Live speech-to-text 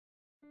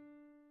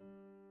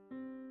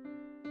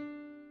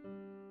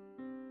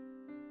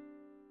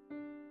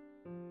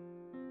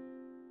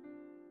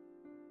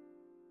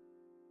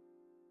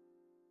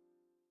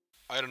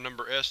Item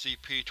Number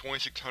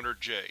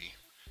SCP-2600-J.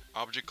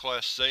 Object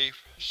Class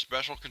Safe.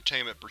 Special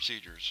Containment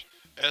Procedures.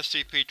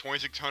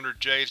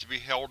 SCP-2600-J is to be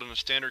held in a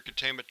standard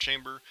containment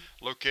chamber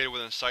located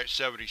within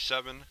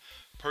Site-77.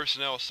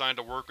 Personnel assigned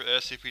to work with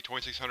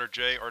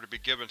SCP-2600-J are to be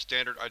given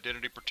standard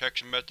identity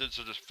protection methods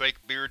such as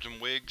fake beards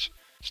and wigs.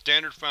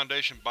 Standard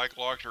Foundation bike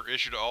locks are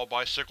issued to all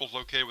bicycles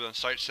located within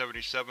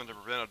Site-77 to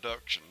prevent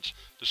abductions.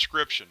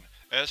 Description: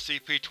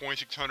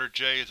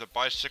 SCP-2600-J is a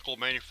bicycle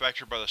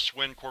manufactured by the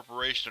Schwinn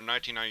Corporation in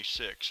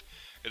 1996.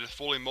 It is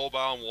fully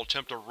mobile and will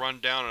attempt to run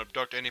down and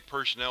abduct any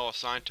personnel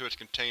assigned to its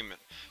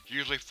containment,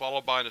 usually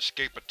followed by an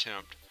escape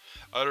attempt.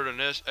 Other than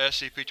this,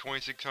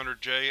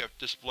 SCP-2600-J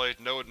displays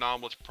no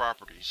anomalous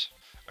properties.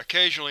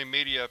 Occasionally,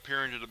 media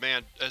appearing to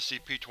demand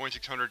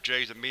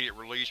SCP-2600-J's immediate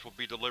release will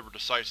be delivered to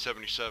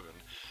Site-77.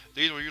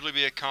 These will usually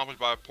be accomplished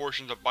by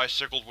portions of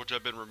bicycles which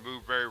have been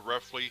removed very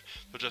roughly,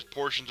 such as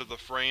portions of the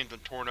frames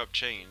and torn up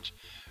chains.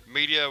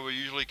 Media will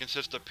usually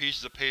consist of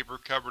pieces of paper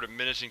covered in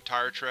menacing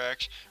tire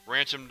tracks,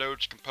 ransom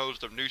notes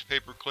composed of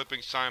newspaper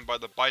clippings signed by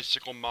the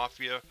Bicycle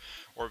Mafia,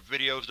 or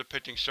videos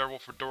depicting several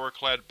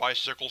fedora-clad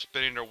bicycles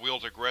spinning their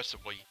wheels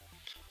aggressively.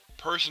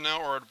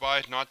 Personnel are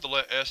advised not to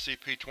let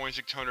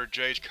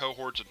SCP-2600-J's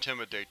cohorts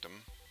intimidate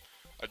them.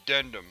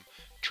 Addendum: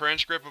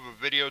 Transcript of a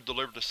video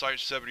delivered to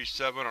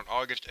Site-77 on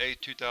August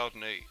 8,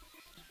 2008.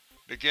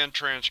 Begin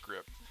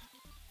transcript.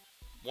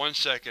 1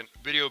 second.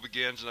 Video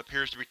begins and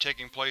appears to be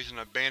taking place in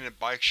an abandoned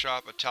bike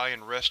shop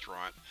Italian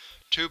restaurant.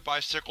 2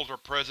 bicycles are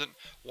present,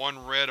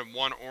 one red and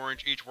one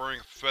orange, each wearing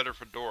a feather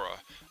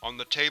fedora. On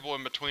the table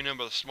in between them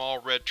is a small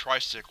red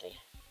tricycle.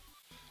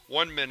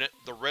 1 minute.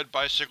 The red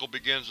bicycle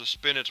begins to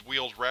spin its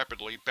wheels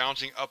rapidly,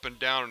 bouncing up and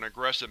down in an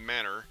aggressive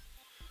manner.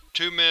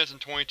 2 minutes and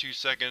 22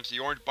 seconds. The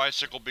orange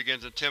bicycle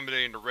begins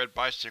intimidating the red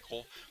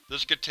bicycle.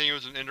 This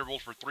continues in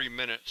intervals for 3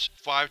 minutes.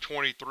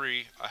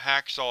 5:23. A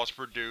hacksaw is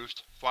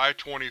produced.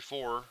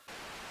 5:24.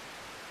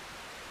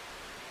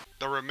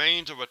 The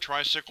remains of a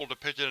tricycle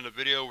depicted in the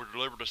video were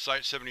delivered to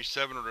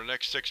Site-77 over the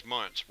next 6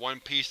 months, one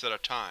piece at a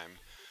time.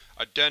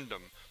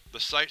 Addendum: The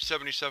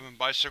Site-77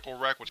 bicycle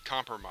rack was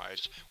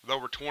compromised, with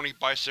over 20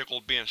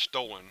 bicycles being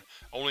stolen.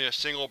 Only a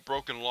single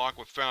broken lock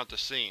was found at the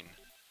scene.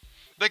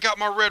 "They got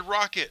my red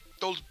rocket!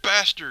 Those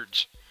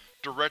bastards!"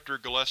 Director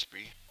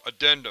Gillespie.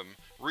 Addendum: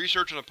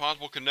 Research into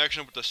possible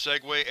connection with the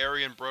Segway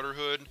Aryan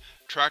Brotherhood,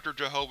 Tractor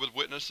Jehovah's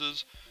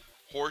Witnesses,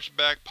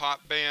 Horseback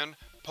Pop Band,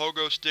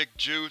 Pogo Stick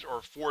Jews,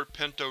 or Ford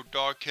Pinto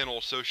Dog Kennel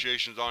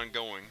Association is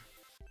ongoing.